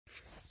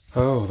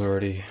Oh,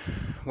 lordy.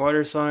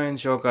 Water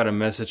signs, y'all got a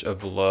message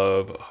of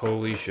love.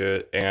 Holy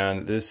shit.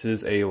 And this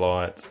is a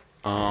lot.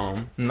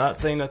 Not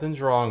saying nothing's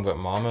wrong, but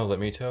mama, let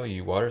me tell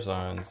you, water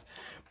signs.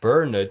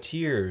 Burn the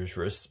tears,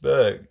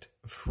 respect,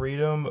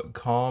 freedom,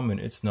 calm, and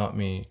it's not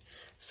me.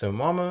 So,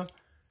 mama,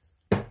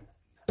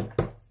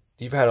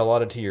 you've had a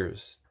lot of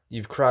tears.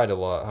 You've cried a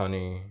lot,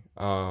 honey.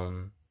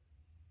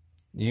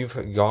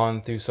 You've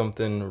gone through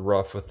something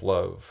rough with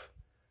love.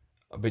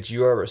 But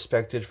you are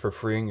respected for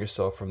freeing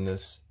yourself from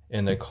this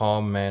in a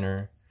calm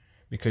manner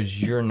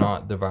because you're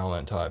not the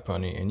violent type,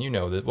 honey. And you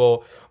know that.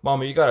 Well,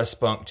 mama, you got a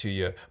spunk to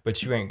you,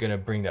 but you ain't going to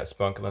bring that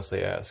spunk unless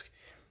they ask.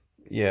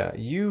 Yeah,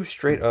 you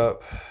straight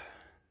up.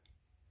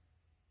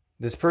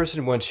 This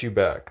person wants you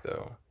back,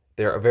 though.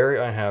 They're very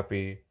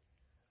unhappy.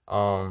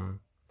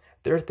 Um,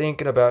 they're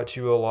thinking about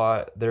you a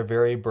lot. They're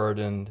very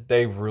burdened.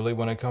 They really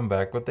want to come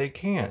back, but they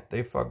can't.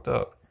 They fucked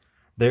up.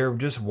 They're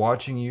just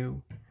watching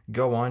you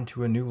go on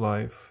to a new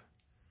life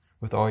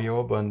with all your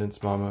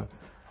abundance, mama.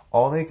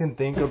 All they can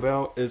think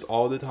about is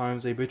all the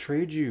times they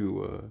betrayed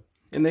you.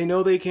 And they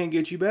know they can't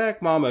get you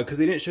back, mama, because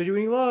they didn't show you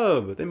any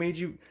love. They made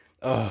you...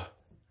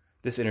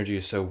 this energy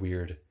is so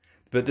weird.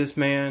 But this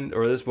man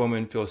or this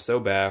woman feels so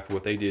bad for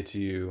what they did to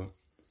you.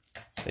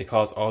 They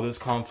caused all this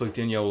conflict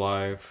in your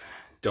life.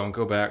 Don't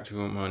go back to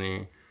them,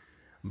 honey.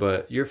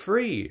 But you're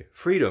free.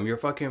 Freedom. You're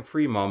fucking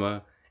free,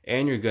 mama.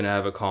 And you're going to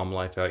have a calm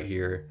life out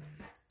here.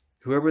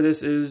 Whoever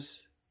this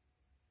is,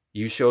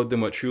 you showed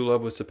them what true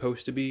love was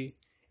supposed to be.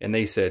 And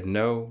they said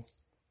no.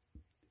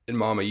 And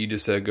mama, you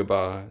just said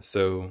goodbye.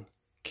 So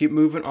keep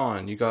moving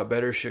on. You got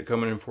better shit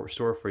coming in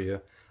store for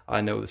you. I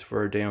know this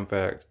for a damn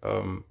fact.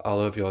 I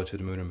love y'all to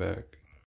the moon and back.